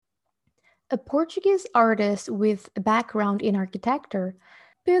A Portuguese artist with a background in architecture,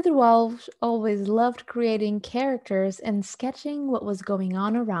 Pedro Alves always loved creating characters and sketching what was going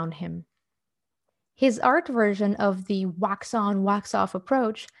on around him. His art version of the wax on, wax off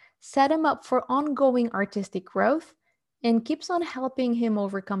approach set him up for ongoing artistic growth and keeps on helping him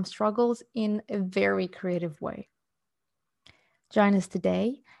overcome struggles in a very creative way. Join us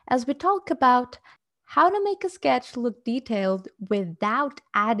today as we talk about how to make a sketch look detailed without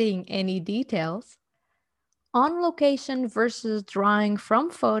adding any details, on location versus drawing from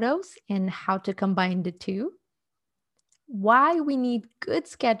photos and how to combine the two, why we need good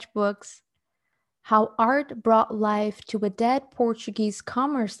sketchbooks, how art brought life to a dead Portuguese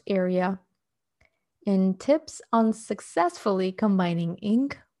commerce area, and tips on successfully combining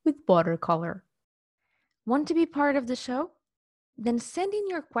ink with watercolor. Want to be part of the show? Then send in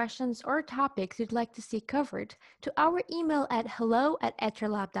your questions or topics you'd like to see covered to our email at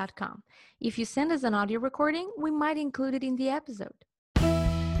hello@etcherlab.com. If you send us an audio recording, we might include it in the episode.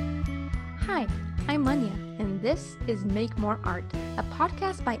 Hi, I'm Anya, and this is Make More Art, a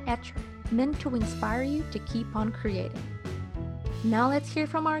podcast by Etcher, meant to inspire you to keep on creating. Now let's hear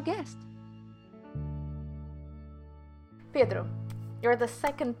from our guest. Pedro, you're the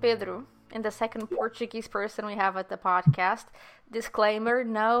second Pedro and the second Portuguese person we have at the podcast. Disclaimer,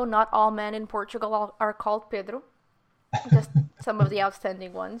 no, not all men in Portugal are called Pedro. Just some of the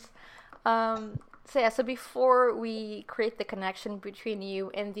outstanding ones. So before we create the connection between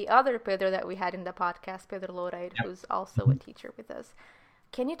you and the other Pedro that we had in the podcast, Pedro Loureiro, who's also a teacher with us,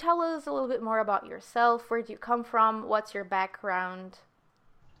 can you tell us a little bit more about yourself? Where do you come from? What's your background?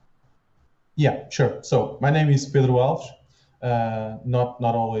 Yeah, sure. So my name is Pedro Alves. Not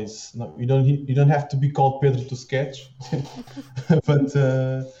always. No, you don't have to be called Pedro to sketch, but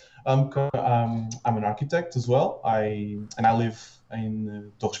I'm an architect as well. I live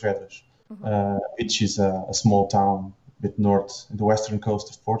in Torres Vedras, which is a small town a bit north, in the western coast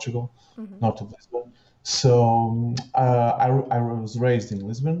of Portugal, north of Lisbon. So I was raised in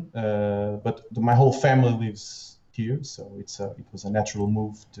Lisbon, but my whole family lives here. So it was a natural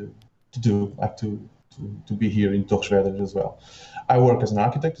move to do, like to be here in Torres Vedras as well. I work as an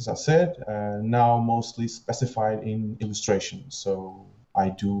architect, as I said, now mostly specified in illustration. So I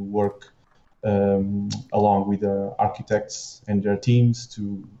do work along with the architects and their teams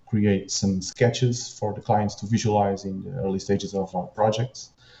to create some sketches for the clients to visualize in the early stages of our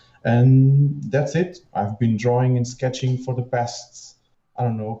projects. And that's it. I've been drawing and sketching for the past, I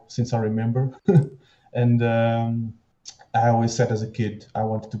don't know, since I remember. And I always said as a kid, I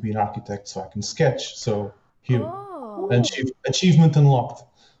wanted to be an architect so I can sketch. So here, achievement unlocked.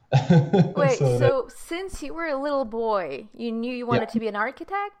 Wait, so since you were a little boy, you knew you wanted to be an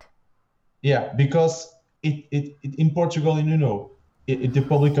architect? Yeah, because it in Portugal, the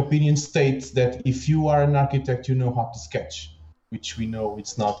public opinion states that if you are an architect, you know how to sketch, which we know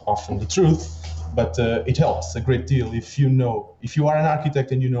it's not often the truth, but it helps a great deal if you are an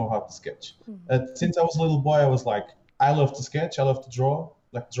architect and you know how to sketch. Since I was a little boy, I was like, I love to sketch, I love to draw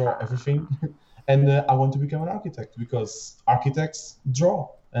everything. And I want to become an architect because architects draw.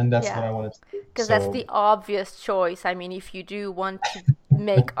 And that's what I wanted to do. Because that's the obvious choice. I mean, if you do want to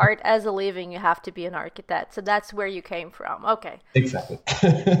make art as a living, you have to be an architect. So that's where you came from. Okay. Exactly.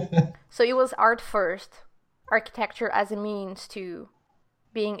 So it was art first, architecture as a means to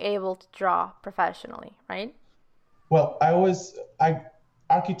being able to draw professionally, right? Well,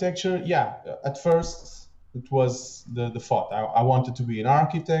 architecture, at first it was the thought. I wanted to be an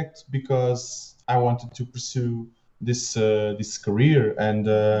architect because I wanted to pursue this career, and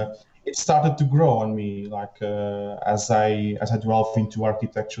it started to grow on me. Like as I delved into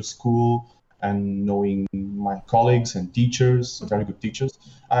architecture school and knowing my colleagues and teachers, very good teachers,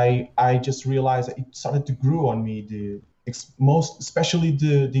 I just realized that it started to grow on me. Especially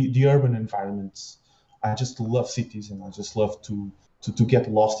the urban environments. I just love cities, and I just love to get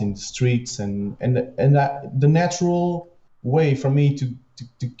lost in the streets, and the natural way for me to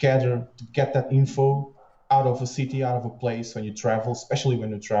get that info out of a city, out of a place when you travel, especially when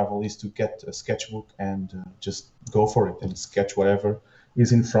you travel, is to get a sketchbook and just go for it and sketch whatever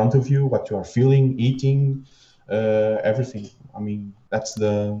is in front of you, what you are feeling, eating, everything. I mean, that's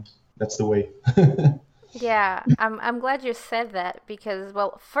the way. Yeah, I'm glad you said that because,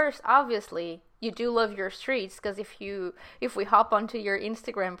 well, first, obviously, you do love your streets because if we hop onto your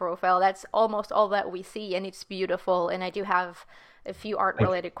Instagram profile, that's almost all that we see, and it's beautiful. And I do have a few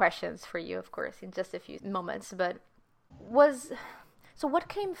art-related questions for you, of course, in just a few moments. But So what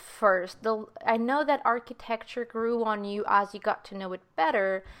came first? I know that architecture grew on you as you got to know it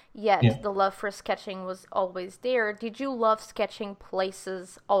better, yet Yeah. the love for sketching was always there. Did you love sketching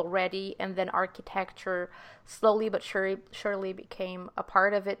places already and then architecture slowly but surely became a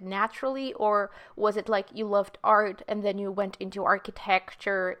part of it naturally? Or was it like you loved art and then you went into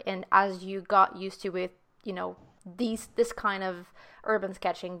architecture, and as you got used to it, this kind of urban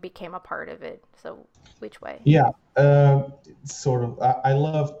sketching became a part of it? So which way? Yeah, sort of. I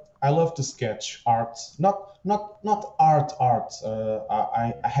love to sketch art, not art.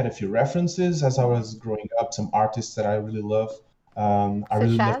 I had a few references as I Mm-hmm. was growing up. Some artists that I really love. I Such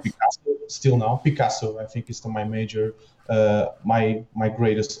really love as? Picasso still now. Picasso, I think, is still my major, my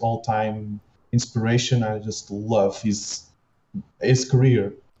greatest all time inspiration. I just love his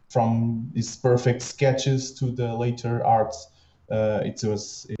career, from his perfect sketches to the later arts. It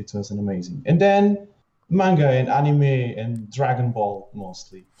was an amazing. And then manga and anime and Dragon Ball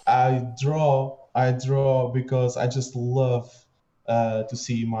mostly. I draw because I just love to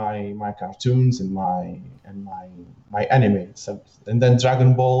see my cartoons and my anime. So, and then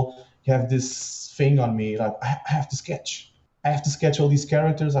Dragon Ball, you have this thing on me, like I have to sketch. I have to sketch all these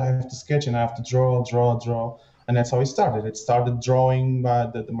characters. I have to sketch and I have to draw. And that's how it started. It started drawing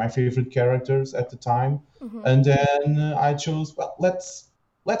my favorite characters at the time, Mm-hmm. and then I chose, well, let's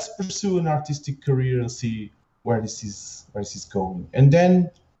pursue an artistic career and see where this is going. And then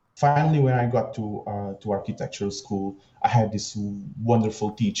finally, when I got to architectural school, I had this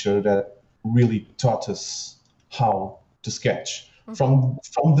wonderful teacher that really taught us how to sketch Mm-hmm.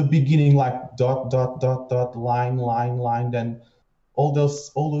 from the beginning, like dot, line, then all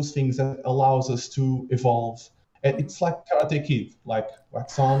those things that allows us to evolve. Mm-hmm. It's like Karate Kid, like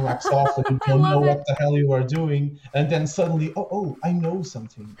wax on, wax off, and you I don't know love what it. the hell you are doing, and then suddenly, oh, I know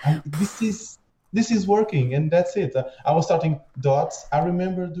something. This is working, and that's it. I was starting dots. I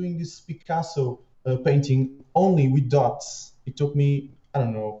remember doing this Picasso painting only with dots. It took me, I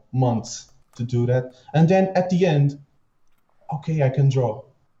don't know, months to do that, and then at the end, okay, I can draw.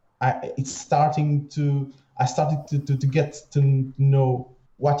 It's starting to. I started to get to know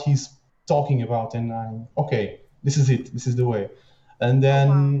what he's talking about, and I'm okay. This is it. This is the way. And Oh,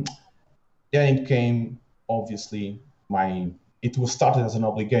 wow. then, yeah, it came, obviously, my. It was started as an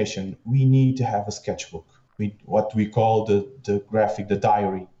obligation. We need to have a sketchbook. What we call the graphic, the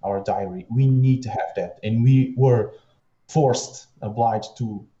diary, our diary. We Mm-hmm. need to have that, and we were obliged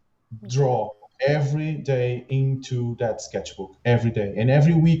to Me too. draw every day into that sketchbook every day, and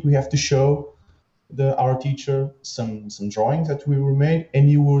every week we have to show our teacher some drawings that we were made, and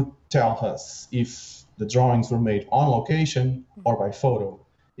he would tell us if the drawings were made on location or Mm-hmm. by photo.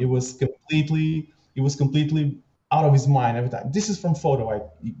 It Mm-hmm. was completely out of his mind every time. This is from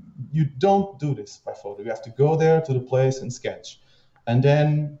photo. You don't do this by photo. You have to go there to the place and sketch. And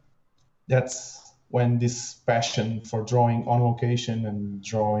then that's when this passion for drawing on location and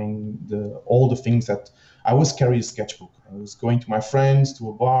drawing all the things that I was carrying a sketchbook. I was going to my friends to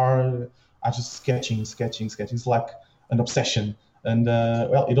a bar. I just sketching. It's like an obsession. And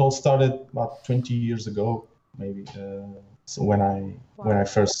well, it all started about 20 years ago, maybe. So Wow.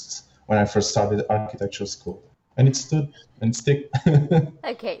 when I first started architecture school, and it stood and stick.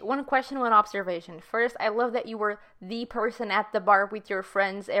 Okay, one question, one observation. First, I love that you were the person at the bar with your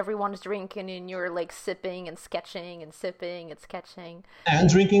friends. Everyone's drinking and you're like sipping and sketching and sipping and sketching. And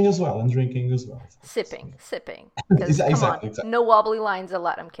drinking as well. And drinking as well. Sipping. Because, come on, Exactly. no wobbly lines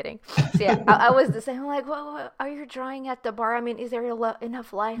allowed. I'm kidding. So, yeah, I was the same. I'm like, well, are you drawing at the bar? I mean, is there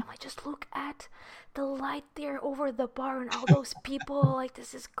enough light? I'm like, just look at the light there over the bar and all those people. Like,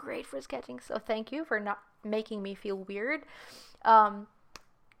 this is great for sketching. So, thank you for not making me feel weird. Um,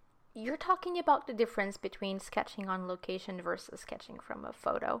 you're talking about the difference between sketching on location versus sketching from a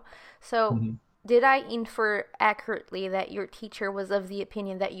photo. So, Mhm. did I infer accurately that your teacher was of the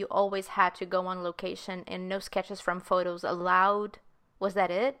opinion that you always had to go on location and no sketches from photos allowed? Was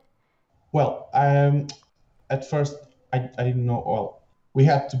that it? Well, at first I didn't know. Well, we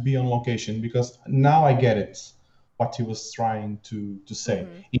had to be on location because now I get it. What he was trying to say.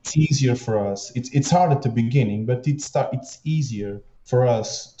 Mm-hmm. It's easier for us. It's hard at the beginning, but it's easier for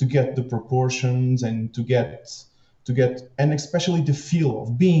us to get the proportions and to get and especially the feel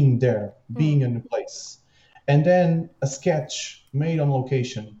of being there, being Mm. in the place. And then a sketch made on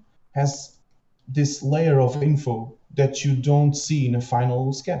location has this layer of info that you don't see in a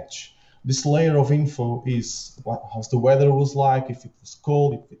final sketch. This layer of info is what how the weather was like, if it was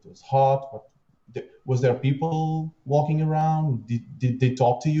cold, if it was hot, was there people walking around? Did they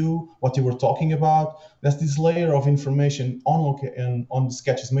talk to you? What you were talking about? There's this layer of information on the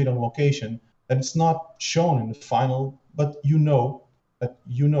sketches made on location that it's not shown in the final, but you know. that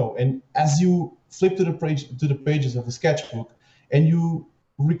you know. And as you flip to the pages of the sketchbook and you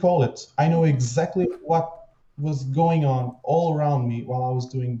recall it, I know exactly what was going on all around me while I was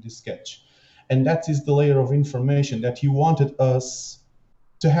doing this sketch. And that is the layer of information that he wanted us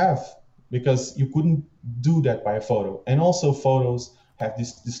to have, because you couldn't do that by a photo. And also photos have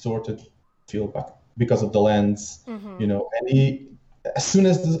this distorted feedback because of the lens, you know. And as soon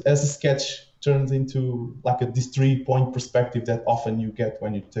as a sketch turns into like this 3-point perspective that often you get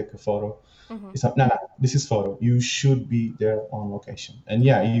when you take a photo, it's like, no, this is photo. You should be there on location. And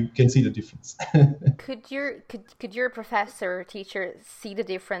yeah, you can see the difference. Could your professor or teacher see the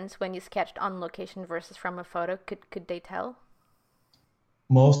difference when you sketched on location versus from a photo? Could they tell?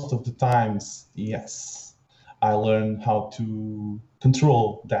 Most of the times, yes. I learned how to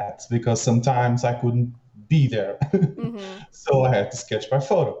control that, because sometimes I couldn't be there. So I had to sketch by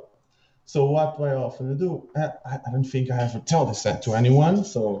photo. So what do I often do? I don't think I ever tell this to anyone.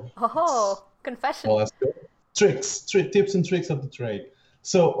 So confession. Well, let's go. Tips and tricks of the trade.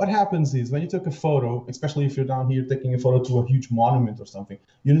 So what happens is when you take a photo, especially if you're down here taking a photo to a huge monument or something,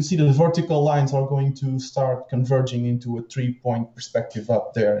 you see the vertical lines are going to start converging into a 3-point perspective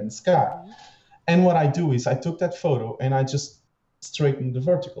up there in the sky. And what I do is I took that photo and I just straightened the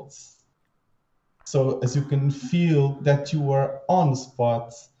verticals. So as you can feel that you are on the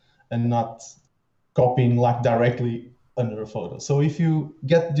spot and not copying like directly under a photo. So if you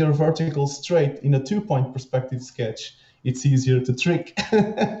get your verticals straight in a 2-point perspective sketch, it's easier to trick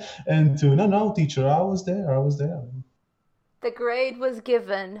and to, no, teacher, I was there. The grade was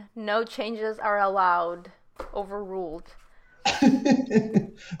given. No changes are allowed. Overruled. Sometimes.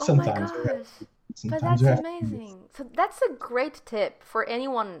 Oh my gosh. But that's amazing. So that's a great tip for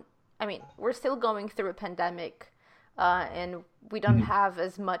anyone. I mean, we're still going through a pandemic, and we don't have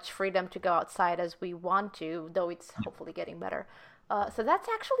as much freedom to go outside as we want to, though it's hopefully getting better. So that's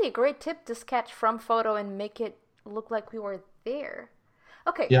actually a great tip to sketch from photo and make it look like we were there.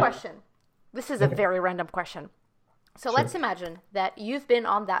 Okay, question. This is a very random question. So let's imagine that you've been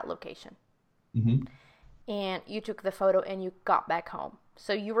on that location and you took the photo and you got back home.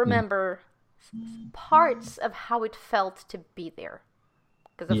 So you remember parts of how it felt to be there.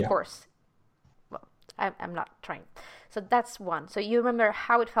 Because of course, well, I'm not trying. So that's one. So you remember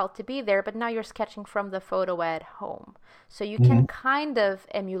how it felt to be there, but now you're sketching from the photo at home. So you can kind of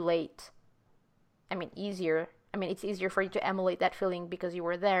emulate, it's easier for you to emulate that feeling because you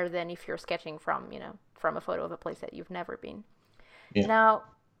were there than if you're sketching from a photo of a place that you've never been. Yeah. Now,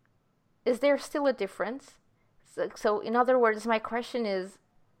 is there still a difference? So in other words, my question is,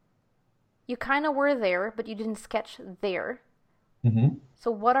 you kind of were there, but you didn't sketch there.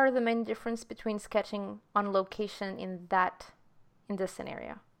 So what are the main difference between sketching on location in this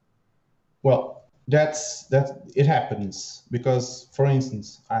scenario? Well, it happens because, for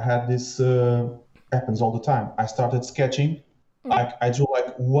instance, I had this happens all the time. I started sketching, like I drew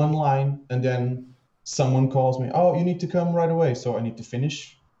like one line, and then someone calls me, oh, you need to come right away. So I need to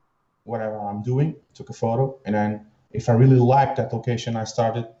finish whatever I'm doing, took a photo, and then if I really like that location, I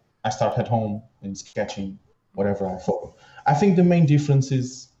start at home and sketching whatever I photo. I think the main difference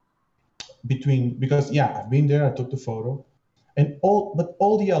is because I've been there, I took the photo, but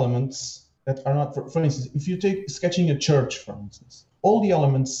all the elements that are not, for instance, if you take sketching a church, for instance, all the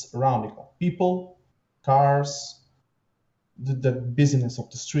elements around it, people, cars, the busyness of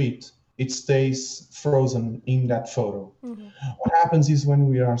the street, it stays frozen in that photo. What happens is when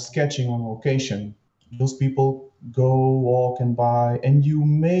we are sketching on location, those people go walking by, and you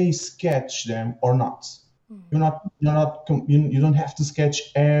may sketch them or not. You don't have to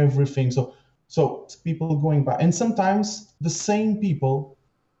sketch everything. So people going by, and sometimes the same people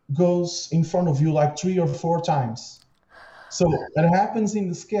goes in front of you like 3 or 4 times. So what happens in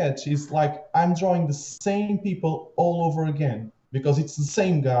the sketch is like I'm drawing the same people all over again, because it's the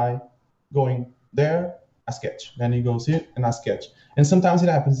same guy going there, I sketch. Then he goes here and I sketch. And sometimes it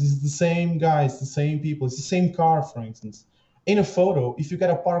happens, it's the same guy, it's the same people, it's the same car, for instance. In a photo, if you get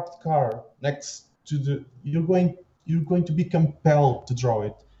a parked car next to you're going to be compelled to draw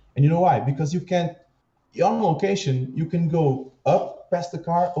it. And you know why? Because you can't, on location, you can go up past the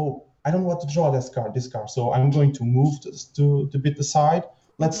car. Oh, I don't want to draw this car. So I'm going to move to bit aside.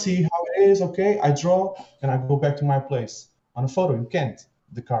 Let's see how it is. Okay, I draw and I go back to my place. On a photo, you can't.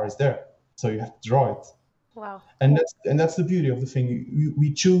 The car is there, so you have to draw it. Wow. And that's the beauty of the thing.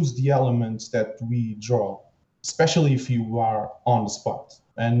 We choose the elements that we draw, especially if you are on the spot.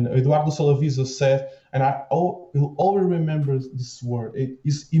 And Eduardo Salaviso said, and I will always remember this word.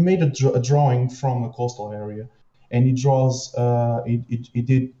 He made a drawing from a coastal area, and he draws. He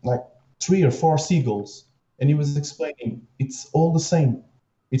did like 3 or 4 seagulls, and he was explaining it's all the same.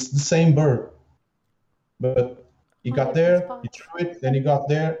 It's the same bird, but he got there, he drew it, then he got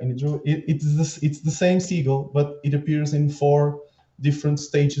there, and he drew it. It's the same seagull, but it appears in 4 different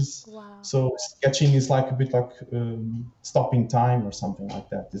stages. Wow. So sketching is like a bit like stopping time or something like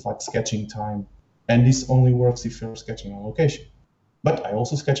that. It's like sketching time, and this only works if you're sketching on location. But I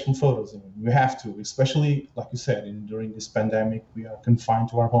also sketch from photos. We have to, especially like you said, during this pandemic, we are confined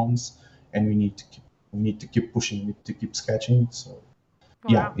to our homes, and we need to keep pushing, we need to keep sketching. So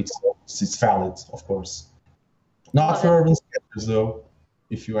yeah, it's valid, of course. Not for urban sketchers, though.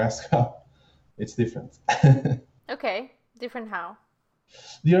 If you ask how, it's different. Okay, different how?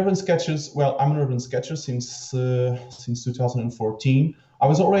 The urban sketchers. Well, I'm an urban sketcher since 2014. I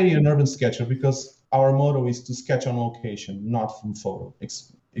was already an urban sketcher because our motto is to sketch on location, not from photo.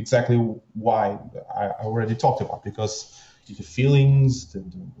 It's exactly why I already talked about, because the feelings, the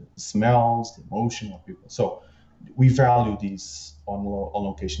smells, the emotion of people. So we value these on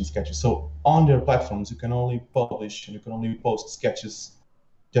location sketches. So on their platforms, you can only publish and you can only post sketches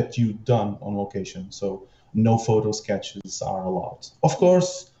that you've done on location. So no photo sketches are allowed. Of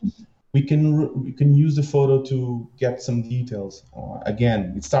course, we can use the photo to get some details.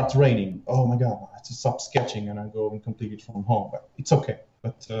 Again, it starts raining. Oh my God, I have to stop sketching and I go and complete it from home. But it's okay.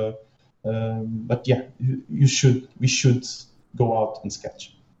 But yeah, we should go out and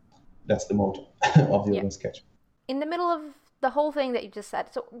sketch. That's the motto of the urban sketch. In the middle of the whole thing that you just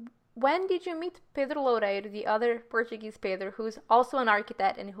said, so when did you meet Pedro Loureiro, the other Portuguese Pedro, who's also an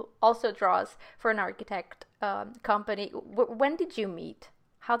architect and who also draws for an architect company? When did you meet?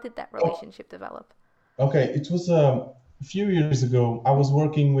 How did that relationship develop? Okay, it was a few years ago. I was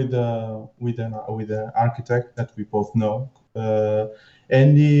working with an architect that we both know,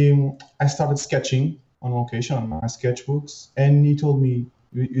 and I started sketching on location on my sketchbooks. And he told me,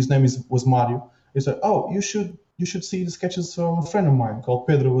 his name was Mario. He said, "Oh, you should see the sketches from a friend of mine called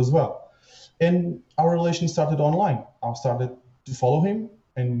Pedro as well." And our relation started online. I started to follow him,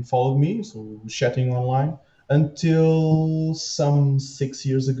 and he followed me, so we were chatting online. Until some 6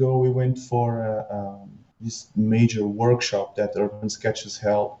 years ago, we went for this major workshop that Urban Sketches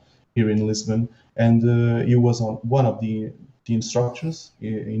held here in Lisbon, and he was on one of the instructors. He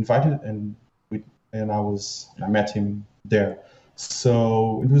invited, and I met him there.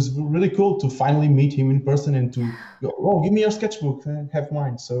 So it was really cool to finally meet him in person and to go, "Oh, give me your sketchbook, have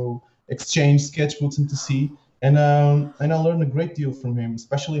mine." So exchange sketchbooks and to see. And I learned a great deal from him,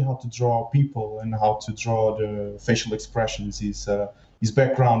 especially how to draw people and how to draw the facial expressions. His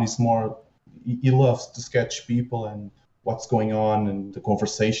background is more, he loves to sketch people and what's going on and the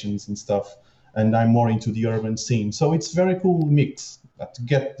conversations and stuff. And I'm more into the urban scene. So it's very cool mix to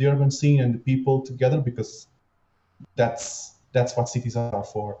get the urban scene and the people together, because that's what cities are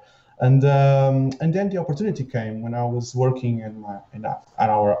for. And then the opportunity came when I was working at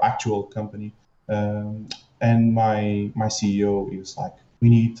our actual company. And my CEO, he was like, "We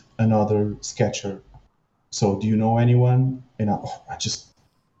need another sketcher. So do you know anyone?" And I just,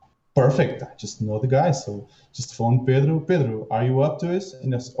 perfect. I just know the guy. So just phoned Pedro. "Pedro, are you up to this?"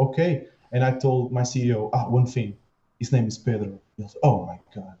 And I said, "Okay." And I told my CEO, one thing, his name is Pedro. He goes, "Oh my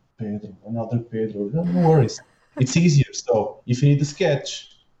God, Pedro, another Pedro." "No worries. It's easier. So if you need a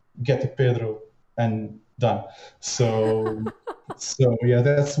sketch, get a Pedro and done." So yeah,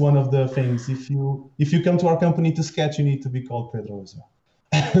 that's one of the things. If you come to our company to sketch, you need to be called Pedro as well.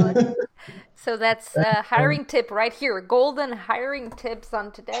 So that's a hiring tip right here. Golden hiring tips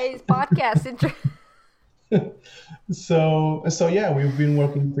on today's podcast. So yeah, we've been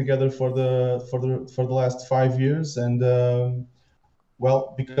working together for the last 5 years, and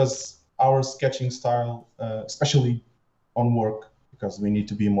well, because our sketching style, especially on work, because we need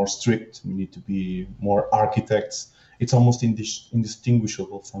to be more strict, we need to be more architects. It's almost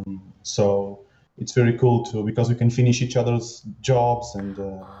indistinguishable from. So it's very cool too, because we can finish each other's jobs, and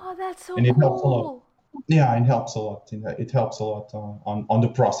that's so and it cool. helps a lot. Yeah, it helps a lot. It helps a lot on the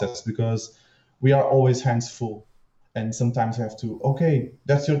process, because we are always hands full, and sometimes we have to. Okay,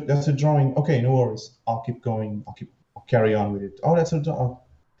 that's your drawing. Okay, no worries. I'll keep going. I'll carry on with it. Oh, that's a drawing.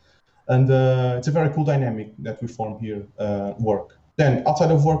 And it's a very cool dynamic that we form here, work. Then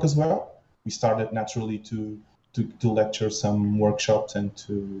outside of work as well, we started naturally to lecture some workshops and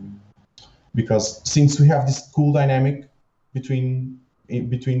because since we have this cool dynamic between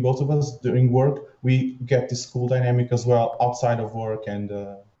both of us during work, we get this cool dynamic as well outside of work, and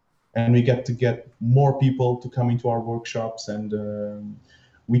we get more people to come into our workshops, and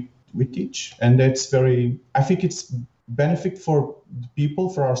we teach, and I think it's benefit for the people,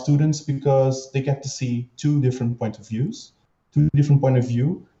 for our students, because they get to see two different point of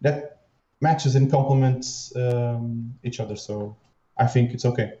view that matches and complements each other. So I think it's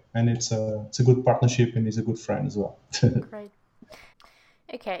okay, and it's a good partnership, and he's a good friend as well. Great.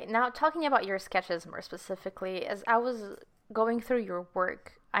 Okay, now talking about your sketches more specifically, as I was going through your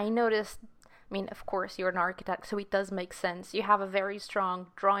work, I noticed, I mean, of course, you're an architect, so it does make sense. You have a very strong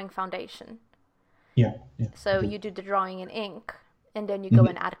drawing foundation. Yeah. So you do the drawing in ink, and then you go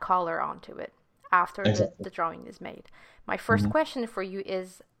and add color onto it after Exactly. the drawing is made. My first question for you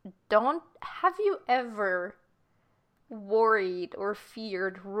is, have you ever worried or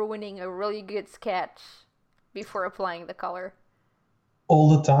feared ruining a really good sketch before applying the color? All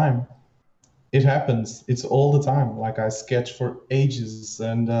the time. It happens. It's all the time. Like I sketch for ages,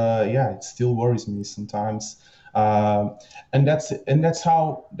 and it still worries me sometimes. And that's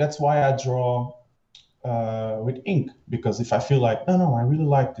why I draw with ink, because if I feel like no, I really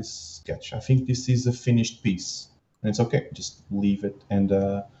like this sketch, I think this is a finished piece, and it's okay, just leave it, and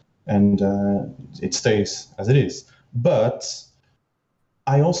it stays as it is. But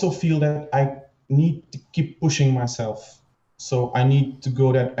I also feel that I need to keep pushing myself, so I need to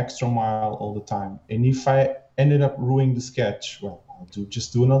go that extra mile all the time. And if I ended up ruining the sketch, well, I'll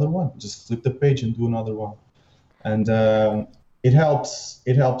just do another one, just flip the page and do another one. And it helps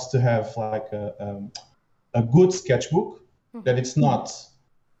to have like a good sketchbook, that it's not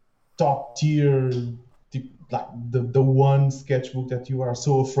top tier, like the one sketchbook that you are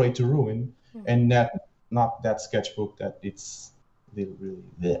so afraid to ruin, and not that sketchbook that it's really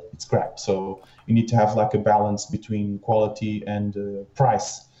it's crap. So you need to have like a balance between quality and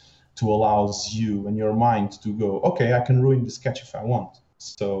price, to allows you and your mind to go, okay, I can ruin the sketch if I want.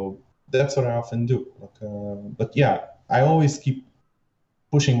 So that's what I often do. But yeah, I always keep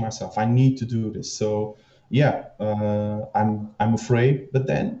pushing myself. I need to do this. So yeah, I'm afraid, but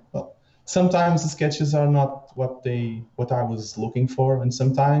then, well, sometimes the sketches are not what I was looking for, and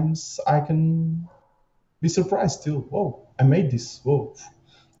sometimes I can be surprised too. Whoa, I made this. Whoa,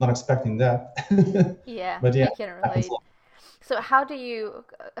 not expecting that. Yeah, But yeah, I can happens a relate. lot. So how do you,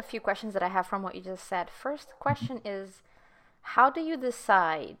 a few questions that I have from what you just said. First question is, how do you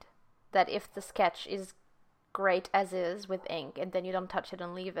decide that if the sketch is great as is with ink and then you don't touch it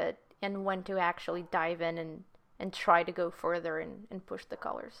and leave it, and when to actually dive in and try to go further and push the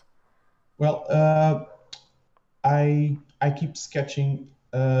colors? Well, I keep sketching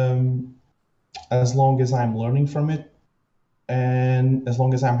as long as I'm learning from it, and as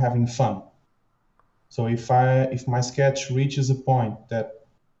long as I'm having fun. So if my sketch reaches a point that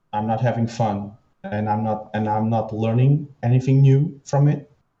I'm not having fun, and I'm not learning anything new from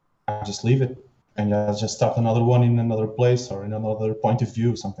it, I just leave it, and I just start another one in another place or in another point of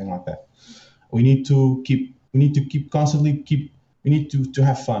view, something like that. We need to keep constantly keep we need to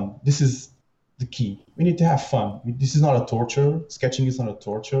have fun. This is the key. We need to have fun. This is not a torture. Sketching is not a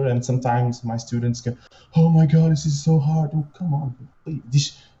torture. And sometimes my students go, oh my god, this is so hard. Oh, come on, please.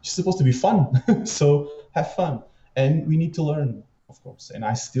 This is supposed to be fun. So have fun. And we need to learn, of course. And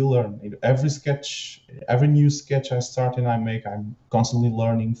I still learn. Every sketch, every new sketch I start and I make, I'm constantly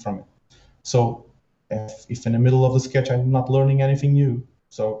learning from it. So if in the middle of the sketch I'm not learning anything new,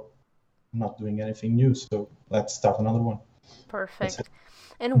 so I'm not doing anything new. So let's start another one. That's it. Perfect.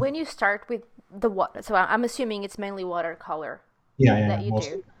 And when you start with the water, so I'm assuming it's mainly watercolor that Yeah, you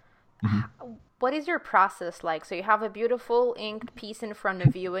mostly. do. Mhm. What is your process like? So you have a beautiful inked piece in front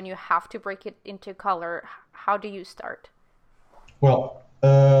of you and you have to break it into color. How do you start? Well,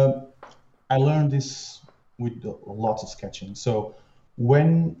 I learned this with lots of sketching. So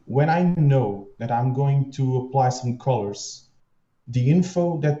when I know that I'm going to apply some colors, the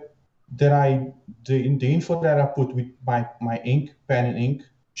info that I the info that I put with my ink, pen and ink,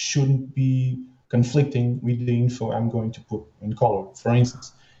 shouldn't be conflicting with the info I'm going to put in color. For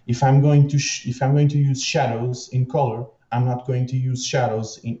instance, if I'm going to use shadows in color, I'm not going to use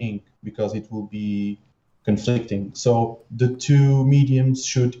shadows in ink, because it will be conflicting. So the two mediums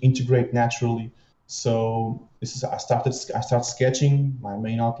should integrate naturally. So this is I start sketching my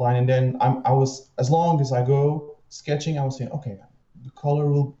main outline, and then I was, as long as I go sketching, I was saying, okay, the color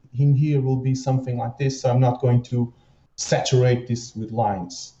will in here will be something like this. So I'm not going to saturate this with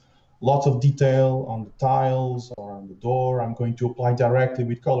lines. Lots of detail on the tiles or on the door, I'm going to apply directly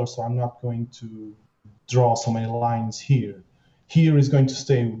with color. So I'm not going to draw so many lines here. Here is going to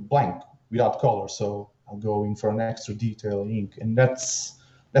stay blank without color. So I'm going for an extra detail in ink, and that's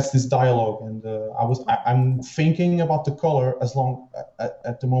this dialogue. And I'm thinking about the color as long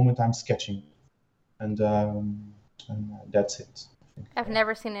at the moment I'm sketching, and that's it. I've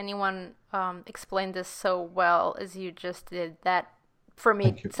never seen anyone explain this so well as you just did. That, for me,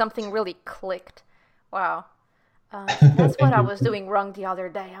 Thank you. something really clicked. Wow. That's what I was doing wrong the other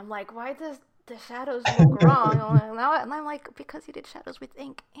day. I'm like, why does the shadows look wrong? And I'm like, because you did shadows with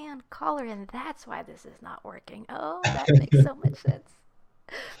ink and color, and that's why this is not working. Oh, that makes so much sense.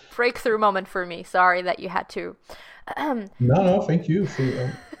 Breakthrough moment for me. Sorry that you had to. No, thank you. This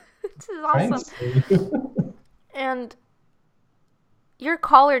is awesome. And your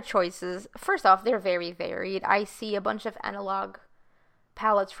color choices, first off, they're very varied. I see a bunch of analog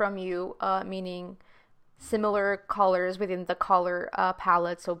palettes from you, meaning similar colors within the color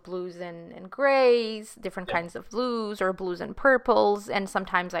palette, so blues and grays, different kinds of blues, or blues and purples, and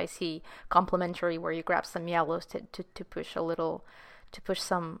sometimes I see complementary where you grab some yellows to push a little, to push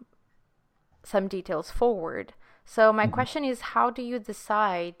some details forward. So my question is, how do you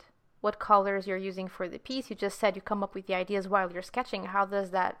decide what colors you're using for the piece? You just said you come up with the ideas while you're sketching. How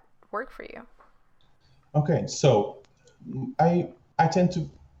does that work for you? Okay, so I tend to,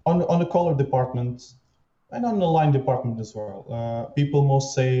 on the color department, and on the line department as well, people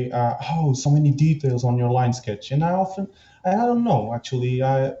most say, oh, so many details on your line sketch. And I don't know, actually.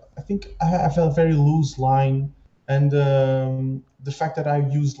 I think I have a very loose line. And the fact that I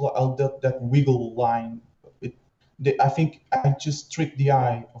use that wiggle line, I think I just trick the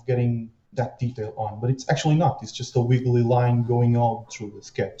eye of getting that detail on. But it's actually not. It's just a wiggly line going all through the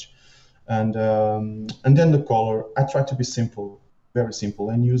sketch. And then the color, I try to be simple. Very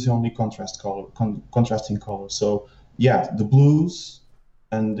simple, and use only contrasting colors. So yeah, the blues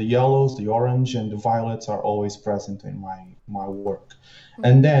and the yellows, the orange and the violets are always present in my work.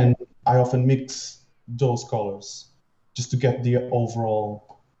 And then I often mix those colors just to get the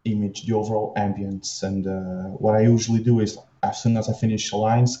overall image, the overall ambience. And what I usually do is, as soon as I finish a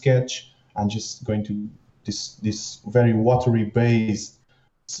line sketch, I'm just going to this very watery base,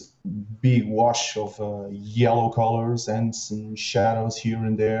 big wash of yellow colors and some shadows here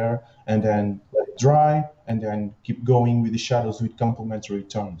and there, and then let it dry, and then keep going with the shadows with complementary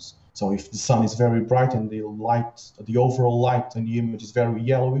tones. So if the sun is very bright and the overall light in the image is very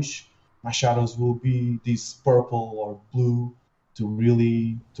yellowish, my shadows will be this purple or blue to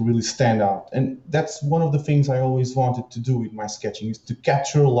really stand out. And that's one of the things I always wanted to do with my sketching, is to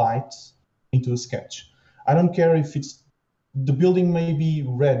capture light into a sketch. I don't care if the building may be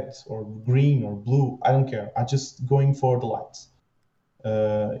red or green or blue. I don't care. I'm just going for the lights.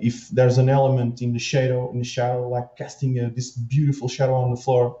 If there's an element in the shadow, like casting this beautiful shadow on the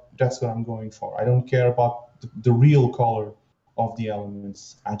floor, that's what I'm going for. I don't care about the real color of the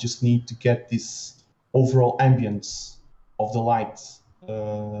elements. I just need to get this overall ambience of the light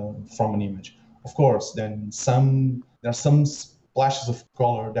from an image. Of course, then there are some splashes of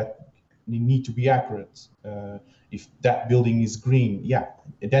color that need to be accurate. If that building is green, yeah,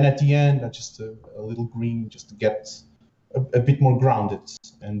 then at the end, just a little green just to get a bit more grounded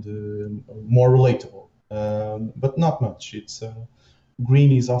and more relatable, but not much. It's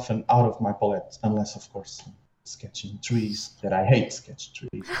green is often out of my palette, unless, of course, sketching trees, that I hate sketch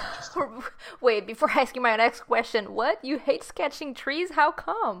trees. Wait, before asking my next question, what? You hate sketching trees? How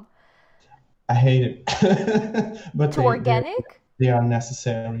come? I hate it. But too organic? They are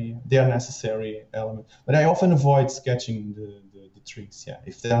necessary. They are necessary elements. But I often avoid sketching the trees. Yeah,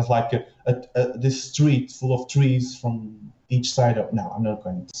 if there's like this street full of trees from each side of, no, I'm not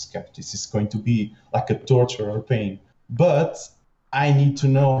going to sketch. This is going to be like a torture or pain. But I need to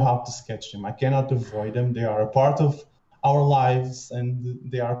know how to sketch them. I cannot avoid them. They are a part of our lives and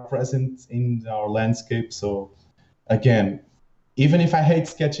they are present in our landscape. So again, even if I hate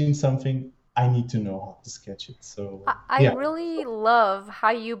sketching something, I need to know how to sketch it. So I really love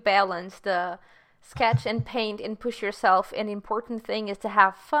how you balance the sketch and paint and push yourself. An important thing is to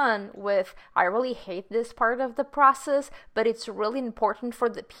have fun with, I really hate this part of the process, but it's really important for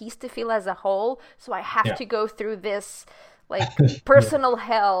the piece to feel as a whole. So I have to go through this like personal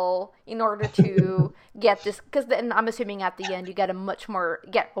hell in order to get this, because then I'm assuming at the end you get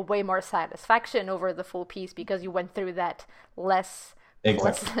a way more satisfaction over the full piece because you went through that less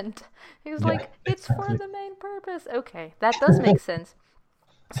pleasant. He was like, it's for the main purpose. Okay, that does make sense.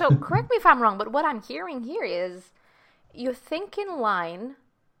 So correct me if I'm wrong, but what I'm hearing here is you think in line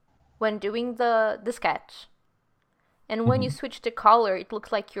when doing the sketch, and when you switch to color, it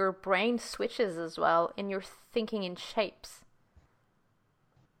looks like your brain switches as well, and you're thinking in shapes.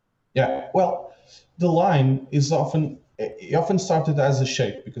 Yeah, well, the line is often started as a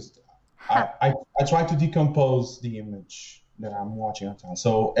shape because I try to decompose the image that I'm watching at the time.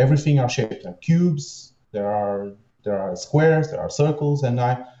 So everything are shaped. There are cubes, there are squares, there are circles, and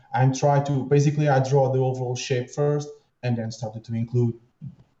I'm trying to I draw the overall shape first and then started to include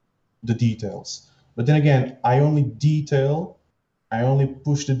the details. But then again, I only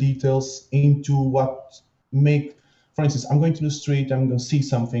push the details into what make For instance, I'm going to the street, I'm going to see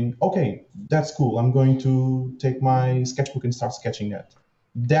something. Okay, that's cool. I'm going to take my sketchbook and start sketching that.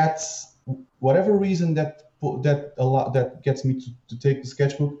 That's whatever reason that gets me to take the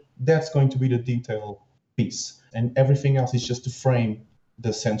sketchbook. That's going to be the detail piece, and everything else is just to frame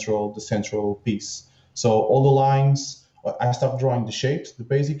the central piece. So all the lines, I start drawing the shapes, the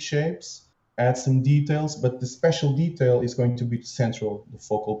basic shapes, add some details, but the special detail is going to be the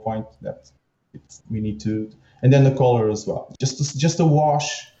focal point that we need to, and then the color as well. Just a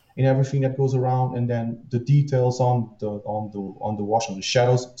wash in everything that goes around, and then the details on the wash, on the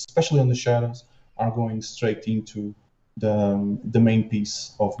shadows, especially on the shadows, are going straight into the main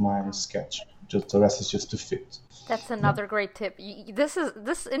piece of my sketch. Just the rest is just to fit. That's another great tip.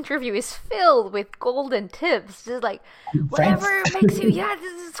 This interview is filled with golden tips. Just like whatever makes you,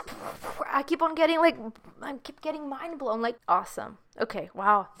 I keep on getting mind blown. Like, awesome. Okay,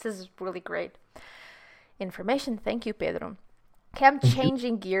 wow, this is really great information. Thank you, Pedro. Okay, I'm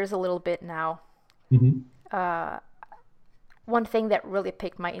changing gears a little bit now. One thing that really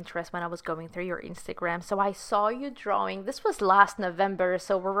piqued my interest when I was going through your Instagram. So I saw you drawing. This was last November,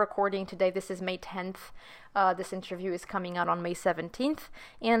 so we're recording today. This is May 10th. This interview is coming out on May 17th.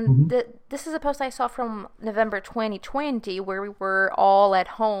 And this is a post I saw from November 2020, where we were all at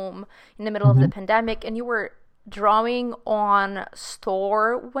home in the middle of the pandemic, and you were drawing on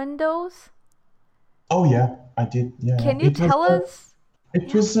store windows. Oh yeah, I did. Yeah. Can you tell us?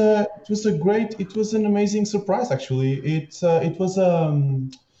 It was an amazing surprise actually. It was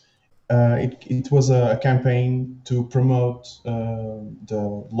a campaign to promote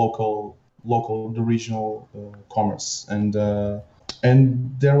the the regional commerce, and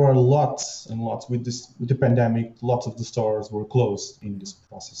there were lots and lots with the pandemic. Lots of the stores were closed in this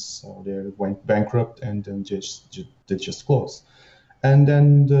process, so they went bankrupt and then they just closed. And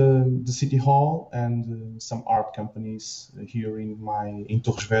then the city hall and some art companies here in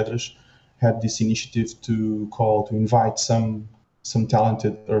Torres Vedras had this initiative to invite some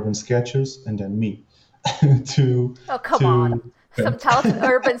talented urban sketchers, and then me to. Oh, come on! Some talented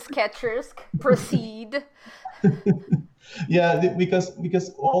urban sketchers, proceed. Yeah, because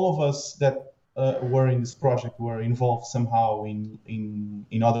all of us that were in this project were involved somehow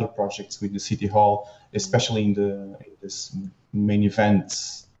in other projects with the city hall, especially in this main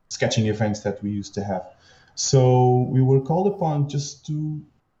events, sketching events that we used to have. So we were called upon just to,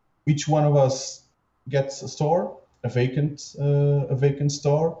 each one of us gets a store, a vacant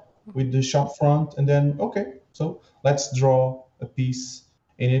store with the shop front, and then okay, so let's draw a piece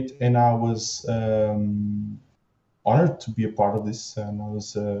in it. And I was honored to be a part of this, and I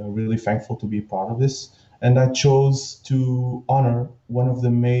was really thankful to be a part of this. And I chose to honor one of the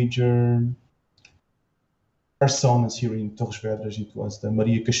major personas here in Torres Vedras. It was the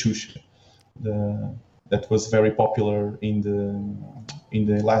Maria Cachucha, that was very popular in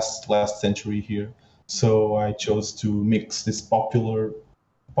the last century here. So I chose to mix this popular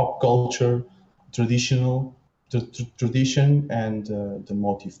pop culture, tradition, and the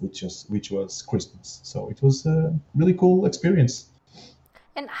motif, which was Christmas. So it was a really cool experience.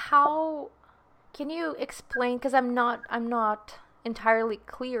 And how can you explain? Because I'm not entirely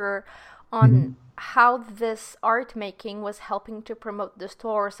clear on how this art making was helping to promote the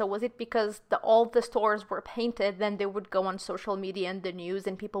store. So was it because all the stores were painted, then they would go on social media and the news,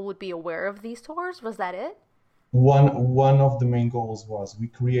 and people would be aware of these stores? Was that it? One of the main goals was we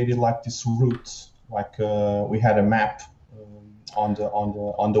created like this route, like we had a map on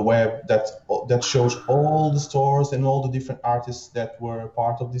the web that shows all the stores and all the different artists that were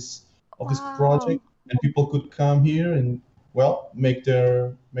part of this project, and people could come here and make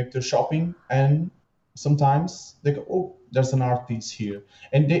their shopping, and sometimes they go, oh, there's an art piece here,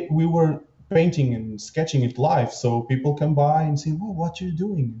 and we were painting and sketching it live, so people come by and say, well, what you're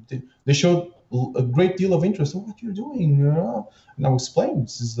doing? They showed a great deal of interest. What you're doing? And I explained,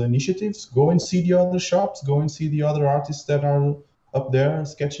 this is the initiatives. Go and see the other shops. Go and see the other artists that are up there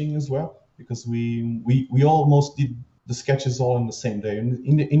sketching as well, because we almost did the sketches all in the same day.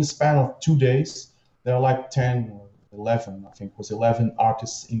 In the span of 2 days, there are like 10 or 11, I think it was 11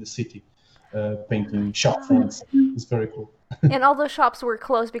 artists in the city painting shop fronts. It's very cool. And all those shops were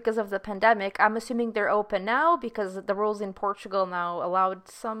closed because of the pandemic. I'm assuming they're open now because the rules in Portugal now allowed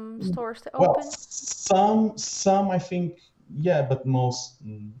some stores to open. Well, some I think, yeah, but most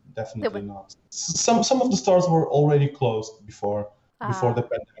definitely not. Some of the stores were already closed before the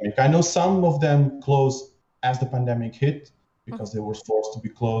pandemic. I know some of them closed as the pandemic hit because they were forced to be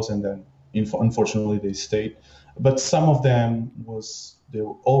closed, and then unfortunately they stayed. But some of them they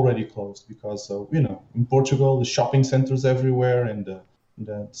were already closed because in Portugal, the shopping centers everywhere, and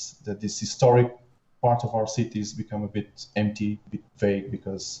this historic part of our cities become a bit empty, a bit vague,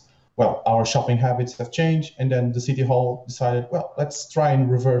 because, well, our shopping habits have changed, and then the city hall decided, well, let's try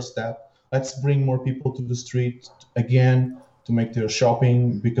and reverse that. Let's bring more people to the street again to make their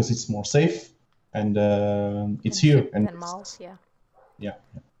shopping, because it's more safe, and it's here. And malls, yeah. Yeah.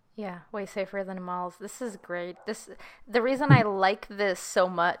 Yeah, way safer than malls. This is great. The reason I like this so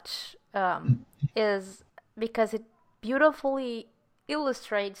much is because it beautifully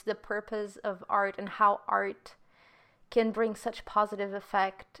illustrates the purpose of art and how art can bring such positive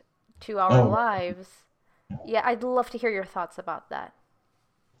effect to our lives. Yeah, I'd love to hear your thoughts about that.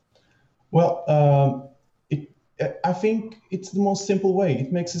 Well, I think it's the most simple way.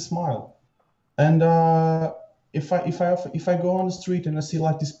 It makes you smile, and if I go on the street and I see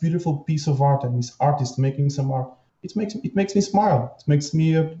like this beautiful piece of art and this artist making some art, it makes me smile. It makes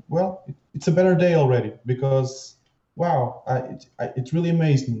me it's a better day already, because wow, it really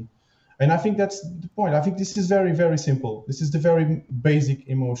amazed me, and I think that's the point. I think this is very, very simple. This is the very basic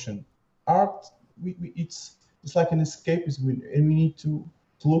emotion. Art, it's like an escapism, and we need to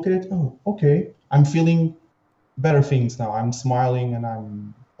look at it. Oh, okay, I'm feeling better things now. I'm smiling, and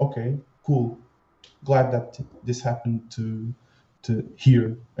I'm okay, cool. Glad that this happened to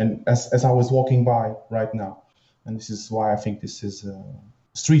here, and as I was walking by right now, and this is why I think this is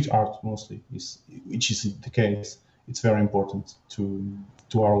street art mostly, which is the case. It's very important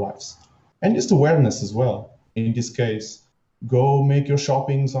to our lives, and just awareness as well. In this case, go make your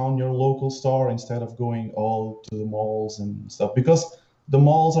shoppings on your local store instead of going all to the malls and stuff, because the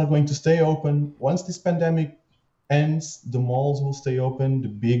malls are going to stay open once this pandemic ends. The malls will stay open, the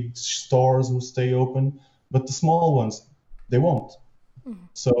big stores will stay open, but the small ones, they won't. Mm-hmm.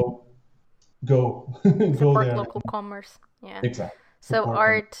 So go support there. Local commerce. Yeah, exactly. So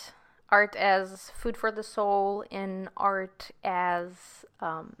art as food for the soul, and art as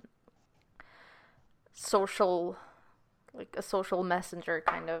social, like a social messenger,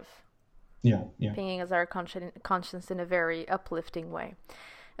 kind of. Yeah. Pinging as our conscience in a very uplifting way.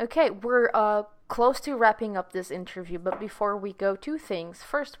 Okay, we're close to wrapping up this interview, but before we go, two things.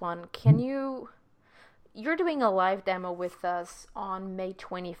 First one, you're doing a live demo with us on May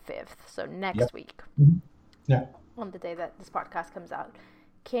 25th, so next week. Mm-hmm. Yeah. On the day that this podcast comes out.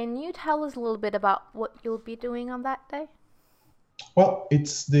 Can you tell us a little bit about what you'll be doing on that day? Well,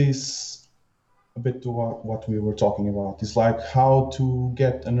 it's this a bit to what we were talking about. It's like how to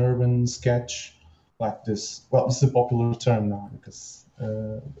get an urban sketch like this. Well, this is a popular term now, because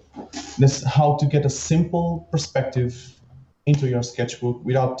this how to get a simple perspective into your sketchbook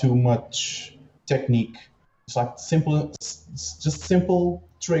without too much technique. It's like just simple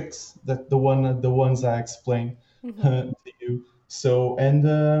tricks that the ones I explained to you. So and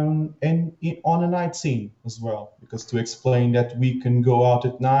on a night scene as well, because to explain that we can go out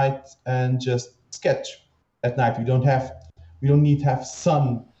at night and just sketch at night. We don't need to have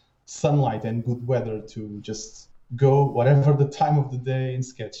sunlight and good weather to just go whatever the time of the day and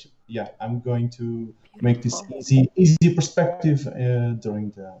sketch. Yeah, I'm going to make this easy perspective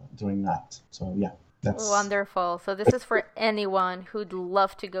during night. So yeah, that's wonderful. So this is for anyone who'd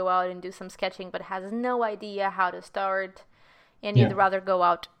love to go out and do some sketching but has no idea how to start, and you'd rather go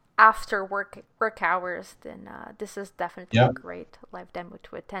out after work hours, then this is definitely a great live demo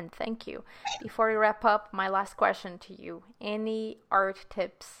to attend. Thank you. Before we wrap up, my last question to you: any art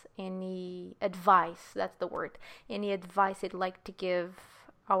tips, any advice? That's the word. Any advice you'd like to give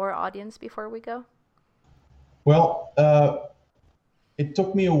our audience before we go? Well, it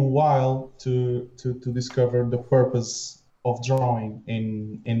took me a while to discover the purpose of drawing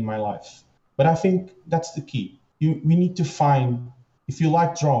in my life, but I think that's the key. We need to find, if you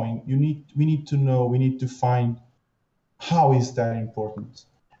like drawing, we need to find how is that important.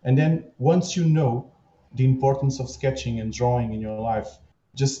 And then once you know the importance of sketching and drawing in your life,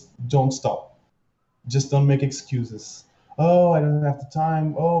 just don't stop. Just don't make excuses. Oh, I don't have the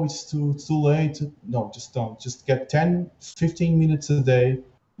time. Oh, it's too late. No, just don't. Just get 10, 15 minutes a day,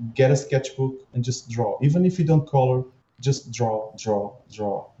 get a sketchbook and just draw. Even if you don't color, just draw,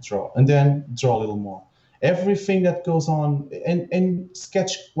 and then draw a little more. Everything that goes on, and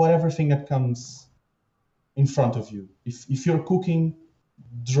sketch everything that comes in front of you. If you're cooking,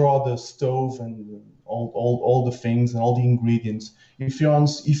 draw the stove and all the things and all the ingredients. If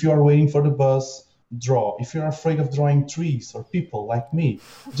you are waiting for the bus, draw. If you're afraid of drawing trees or people like me,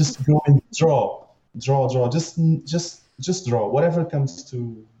 just go and draw. Just draw whatever comes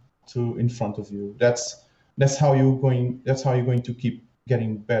to in front of you. That's how you're going to keep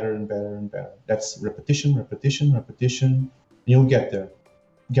getting better and better and better. That's repetition. You'll get there,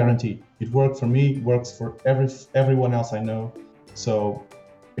 guaranteed. It worked for me, works for everyone else I know, so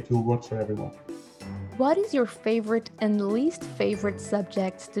it will work for everyone. What is your favorite and least favorite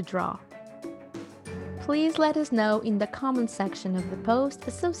subjects to draw? Please let us know in the comment section of the post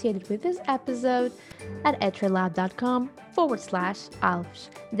associated with this episode at etchrlab.com/alves.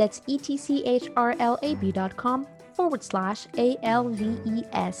 That's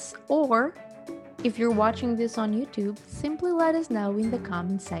etchrlab.com/ALVES. Or if you're watching this on YouTube, simply let us know in the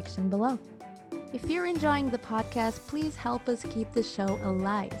comment section below. If you're enjoying the podcast, please help us keep the show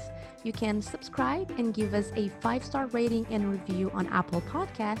alive. You can subscribe and give us a 5-star rating and review on Apple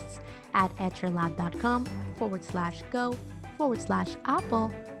Podcasts at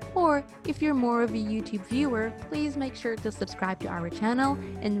etchrlab.com/go/Apple. Or if you're more of a YouTube viewer, please make sure to subscribe to our channel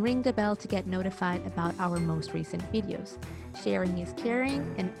and ring the bell to get notified about our most recent videos. Sharing is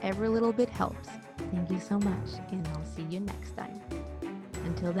caring and every little bit helps. Thank you so much, and I'll see you next time.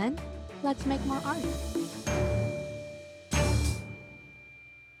 Until then, let's make more art.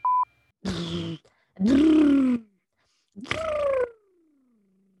 I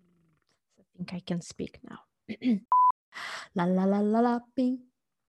think I can speak now. La la la la la, ping.